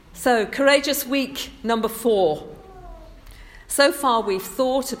So, Courageous Week number 4. So far we've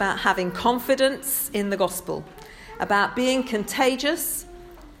thought about having confidence in the gospel, about being contagious,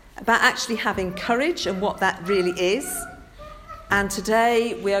 about actually having courage and what that really is. And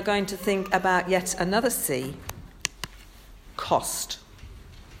today we are going to think about yet another C, cost.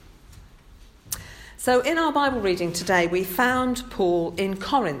 So in our Bible reading today, we found Paul in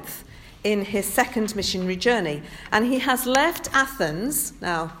Corinth in his second missionary journey. And he has left Athens.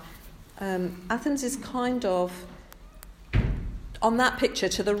 Now, Athens is kind of on that picture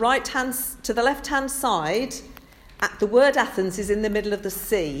to the left-hand side. The word Athens is in the middle of the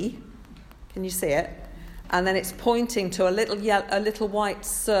sea. Can you see it? And then it's pointing to a little white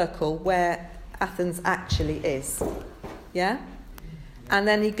circle where Athens actually is. Yeah? And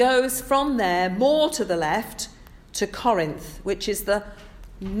then he goes from there more to the left to Corinth, which is the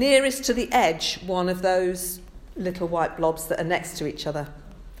nearest to the edge, one of those little white blobs that are next to each other.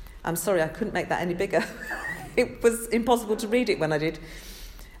 I'm sorry, I couldn't make that any bigger. It was impossible to read it when I did.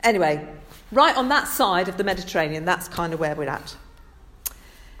 Anyway, right on that side of the Mediterranean, that's kind of where we're at.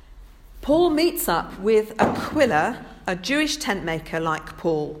 Paul meets up with Aquila, a Jewish tent maker like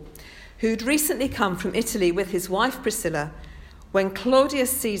Paul, who'd recently come from Italy with his wife Priscilla when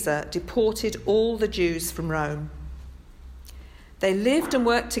Claudius Caesar deported all the Jews from Rome. They lived and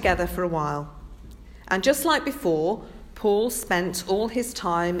worked together for a while. And just like before, Paul spent all his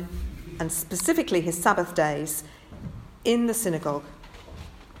time, and specifically his Sabbath days, in the synagogue,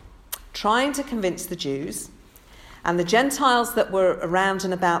 trying to convince the Jews and the Gentiles that were around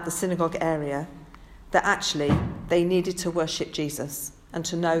and about the synagogue area that actually they needed to worship Jesus and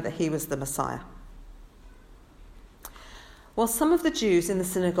to know that he was the Messiah. Well, some of the Jews in the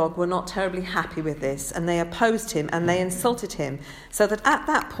synagogue were not terribly happy with this, and they opposed him and they insulted him, so that at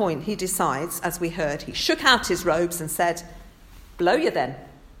that point he decides, as we heard, he shook out his robes and said, "Blow you then."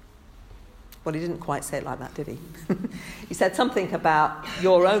 Well, he didn't quite say it like that, did he? He said something about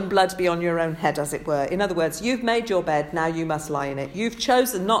your own blood be on your own head, as it were. In other words, you've made your bed, now you must lie in it. You've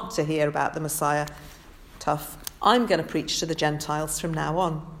chosen not to hear about the Messiah. Tough. I'm going to preach to the Gentiles from now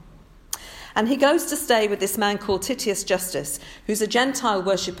on. And he goes to stay with this man called Titius Justus, who's a Gentile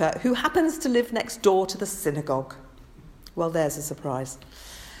worshipper who happens to live next door to the synagogue. Well, there's a surprise.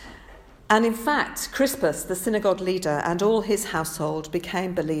 And in fact, Crispus, the synagogue leader, and all his household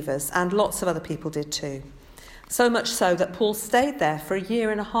became believers, and lots of other people did too. So much so that Paul stayed there for a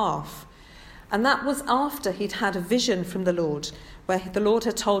year and a half. And that was after he'd had a vision from the Lord, where the Lord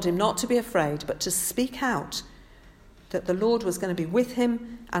had told him not to be afraid, but to speak out, that the Lord was going to be with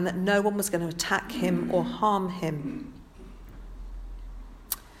him and that no one was going to attack him or harm him.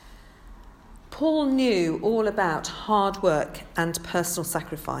 Paul knew all about hard work and personal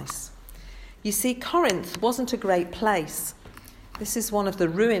sacrifice. You see, Corinth wasn't a great place. This is one of the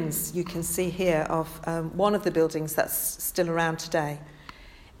ruins you can see here of one of the buildings that's still around today.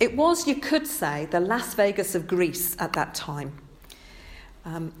 It was, you could say, the Las Vegas of Greece at that time.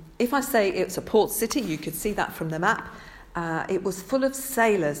 If I say it's a port city, you could see that from the map. It was full of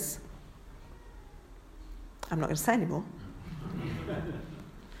sailors. I'm not going to say anymore.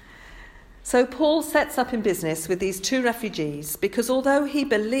 So Paul sets up in business with these two refugees because although he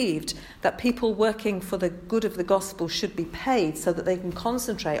believed that people working for the good of the gospel should be paid so that they can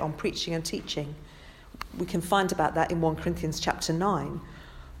concentrate on preaching and teaching, we can find about that in 1 Corinthians chapter 9,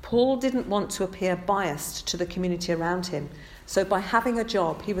 Paul didn't want to appear biased to the community around him. So by having a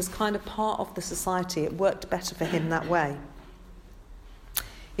job, he was kind of part of the society. It worked better for him that way.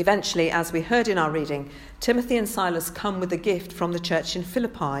 Eventually, as we heard in our reading, Timothy and Silas come with a gift from the church in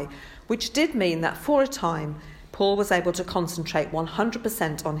Philippi, which did mean that for a time, Paul was able to concentrate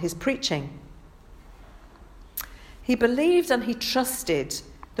 100% on his preaching. He believed and he trusted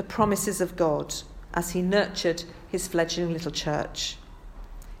the promises of God as he nurtured his fledgling little church.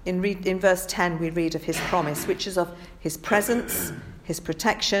 In verse 10, we read of his promise, which is of his presence, his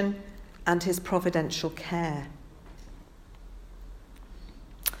protection, and his providential care.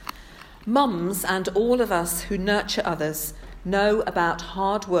 Mums and all of us who nurture others know about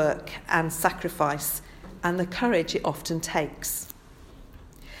hard work and sacrifice and the courage it often takes.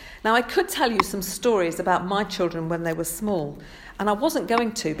 Now, I could tell you some stories about my children when they were small, and I wasn't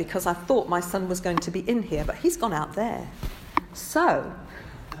going to because I thought my son was going to be in here, but he's gone out there. So,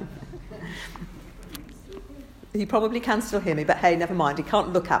 he probably can still hear me, but hey, never mind, he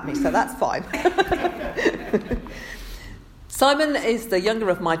can't look at me, so that's fine. Simon is the younger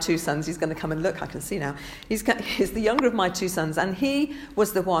of my two sons. He's going to come and look, I can see now. He's the younger of my two sons, and he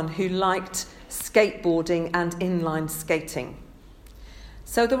was the one who liked skateboarding and inline skating.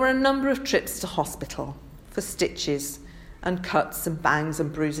 So there were a number of trips to hospital for stitches and cuts and bangs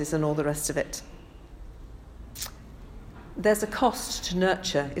and bruises and all the rest of it. There's a cost to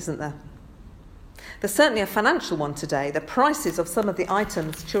nurture, isn't there? There's certainly a financial one today. The prices of some of the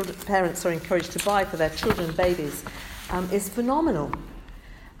items parents are encouraged to buy for their children and babies is phenomenal.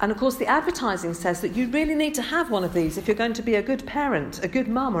 And of course the advertising says that you really need to have one of these if you're going to be a good parent, a good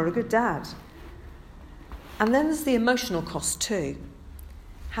mum or a good dad. And then there's the emotional cost too.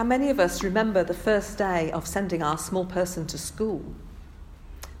 How many of us remember the first day of sending our small person to school?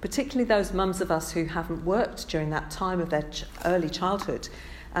 Particularly those mums of us who haven't worked during that time of their early childhood.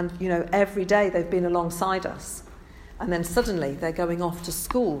 And, every day they've been alongside us. And then suddenly they're going off to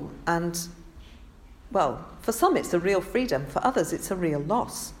school. And, well, for some it's a real freedom. For others it's a real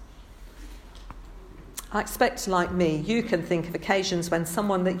loss. I expect, like me, you can think of occasions when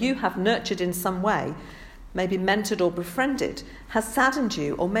someone that you have nurtured in some way, maybe mentored or befriended, has saddened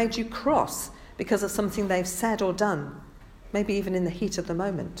you or made you cross because of something they've said or done, maybe even in the heat of the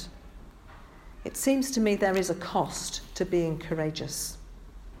moment. It seems to me there is a cost to being courageous.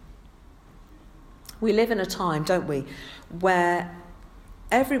 We live in a time, don't we, where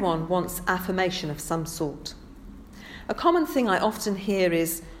everyone wants affirmation of some sort. A common thing I often hear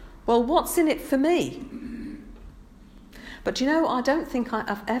is, well, what's in it for me? But I don't think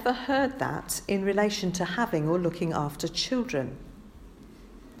I've ever heard that in relation to having or looking after children.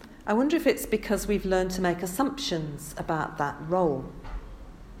 I wonder if it's because we've learned to make assumptions about that role.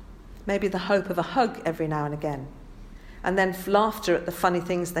 Maybe the hope of a hug every now and again, and then laughter at the funny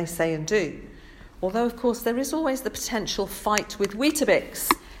things they say and do. Although, of course, there is always the potential fight with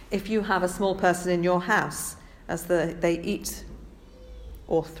Weetabix if you have a small person in your house as they eat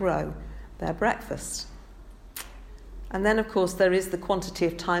or throw their breakfast. And then, of course, there is the quantity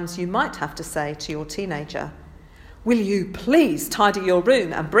of times you might have to say to your teenager, "Will you please tidy your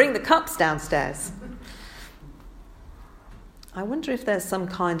room and bring the cups downstairs?" I wonder if there's some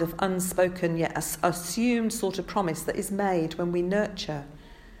kind of unspoken yet assumed sort of promise that is made when we nurture.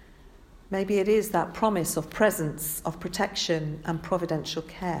 Maybe it is that promise of presence, of protection and providential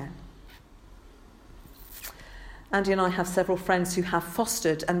care. Andy and I have several friends who have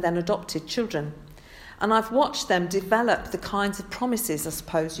fostered and then adopted children. And I've watched them develop the kinds of promises, I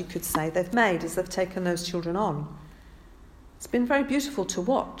suppose you could say, they've made as they've taken those children on. It's been very beautiful to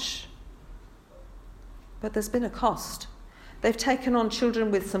watch. But there's been a cost. They've taken on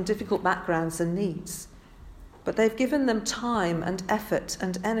children with some difficult backgrounds and needs. But they've given them time and effort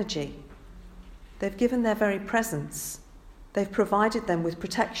and energy. They've given their very presence. They've provided them with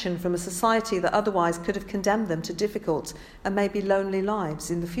protection from a society that otherwise could have condemned them to difficult and maybe lonely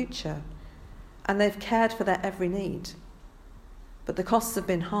lives in the future. And they've cared for their every need. But the costs have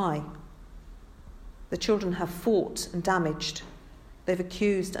been high. The children have fought and damaged. They've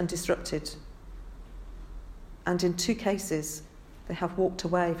accused and disrupted. And in 2 cases, they have walked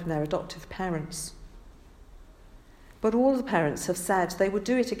away from their adoptive parents. But all the parents have said they would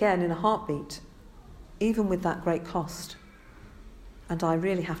do it again in a heartbeat, even with that great cost. And I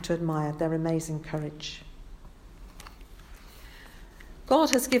really have to admire their amazing courage.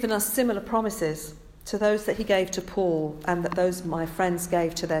 God has given us similar promises to those that he gave to Paul and that those my friends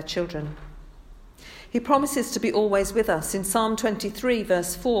gave to their children. He promises to be always with us. In Psalm 23,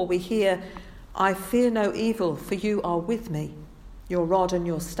 verse 4, we hear, "I fear no evil, for you are with me. Your rod and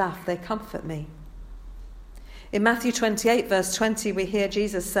your staff, they comfort me." In Matthew 28, verse 20, we hear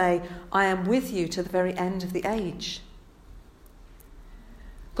Jesus say, "I am with you to the very end of the age."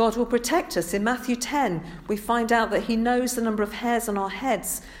 God will protect us. In Matthew 10, we find out that he knows the number of hairs on our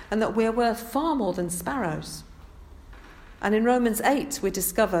heads and that we are worth far more than sparrows. And in Romans 8, we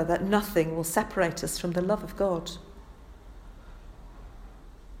discover that nothing will separate us from the love of God.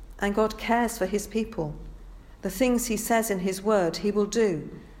 And God cares for his people. The things he says in his word, he will do.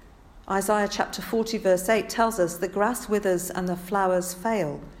 Isaiah chapter 40, verse 8 tells us, "The grass withers and the flowers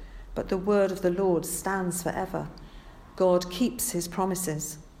fail, but the word of the Lord stands forever." God keeps his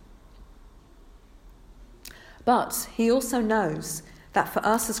promises. But he also knows that for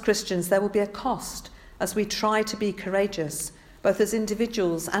us as Christians there will be a cost as we try to be courageous, both as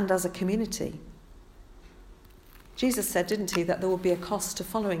individuals and as a community. Jesus said, didn't he, that there will be a cost to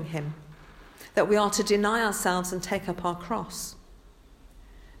following him, that we are to deny ourselves and take up our cross.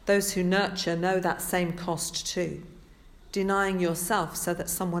 Those who nurture know that same cost too, denying yourself so that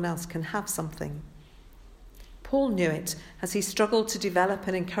someone else can have something. Paul knew it as he struggled to develop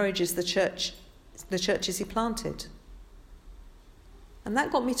and encourages the churches he planted. And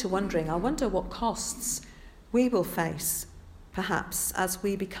that got me to wondering, I wonder what costs we will face, perhaps, as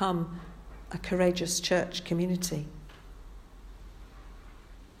we become a courageous church community.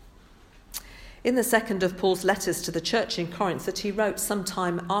 In the second of Paul's letters to the church in Corinth that he wrote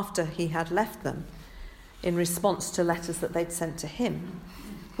sometime after he had left them, in response to letters that they'd sent to him,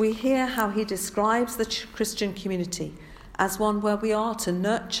 we hear how he describes the Christian community as one where we are to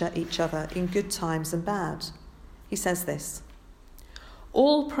nurture each other in good times and bad. He says this: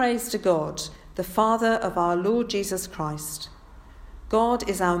 "All praise to God, the Father of our Lord Jesus Christ. God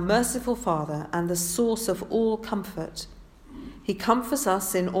is our merciful Father and the source of all comfort. He comforts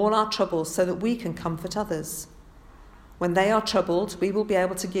us in all our troubles so that we can comfort others. When they are troubled, we will be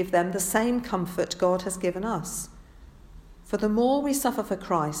able to give them the same comfort God has given us. For the more we suffer for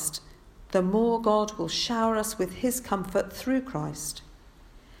Christ, the more God will shower us with his comfort through Christ.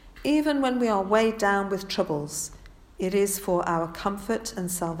 Even when we are weighed down with troubles, it is for our comfort and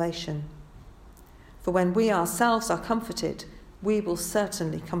salvation. For when we ourselves are comforted, we will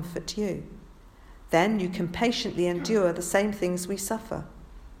certainly comfort you. Then you can patiently endure the same things we suffer.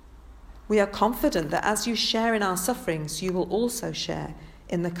 We are confident that as you share in our sufferings, you will also share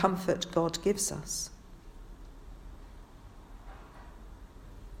in the comfort God gives us."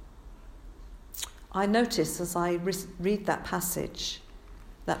 I notice as I read that passage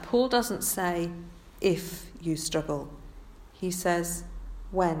that Paul doesn't say, "if you struggle." He says,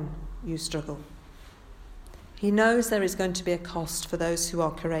 "when you struggle." He knows there is going to be a cost for those who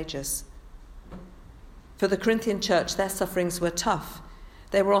are courageous. For the Corinthian church, their sufferings were tough.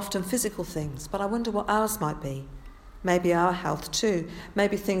 They were often physical things, but I wonder what ours might be. Maybe our health too.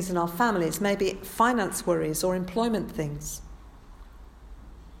 Maybe things in our families. Maybe finance worries or employment things.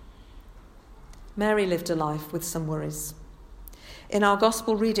 Mary lived a life with some worries. In our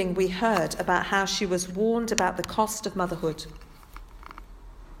gospel reading, we heard about how she was warned about the cost of motherhood.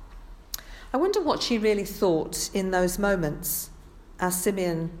 I wonder what she really thought in those moments as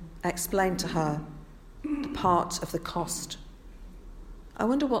Simeon explained to her the part of the cost. I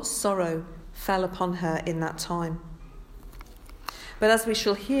wonder what sorrow fell upon her in that time. But as we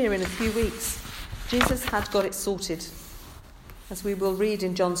shall hear in a few weeks, Jesus had got it sorted. As we will read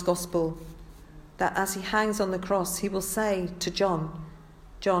in John's Gospel, that as he hangs on the cross, he will say to John,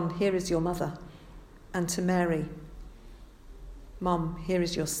 "John, here is your mother," and to Mary, "Mum, here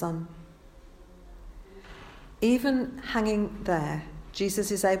is your son." Even hanging there,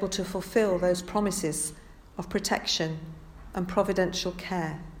 Jesus is able to fulfill those promises of protection and providential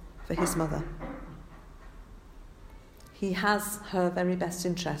care for his mother. He has her very best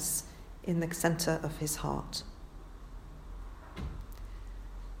interests in the centre of his heart.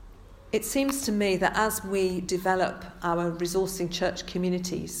 It seems to me that as we develop our resourcing church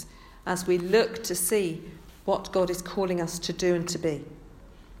communities, as we look to see what God is calling us to do and to be,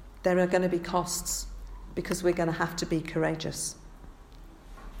 there are going to be costs because we're going to have to be courageous.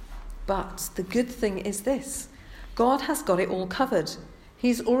 But the good thing is this: God has got it all covered.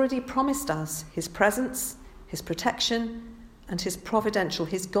 He's already promised us his presence, his protection, and his providential,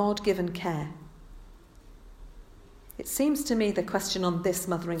 his God-given care. It seems to me the question on this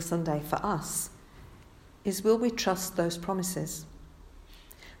Mothering Sunday for us is, will we trust those promises?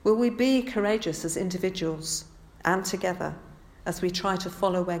 Will we be courageous as individuals and together as we try to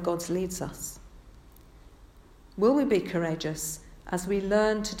follow where God leads us? Will we be courageous as we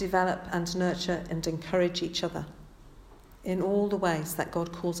learn to develop and nurture and encourage each other in all the ways that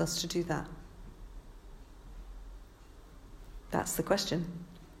God calls us to do that? That's the question.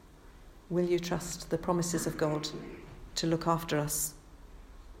 Will you trust the promises of God to look after us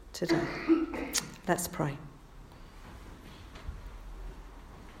today? Let's pray.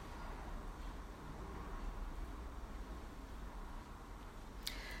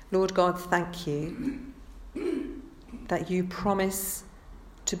 Lord God, thank you that you promise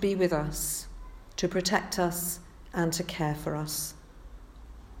to be with us, to protect us, and to care for us.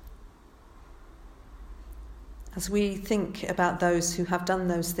 As we think about those who have done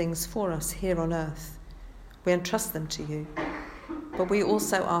those things for us here on earth, we entrust them to you. But we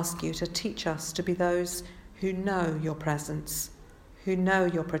also ask you to teach us to be those who know your presence, who know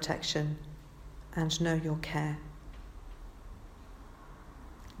your protection, and know your care.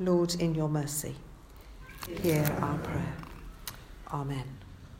 Lord, in your mercy, hear our prayer. Amen.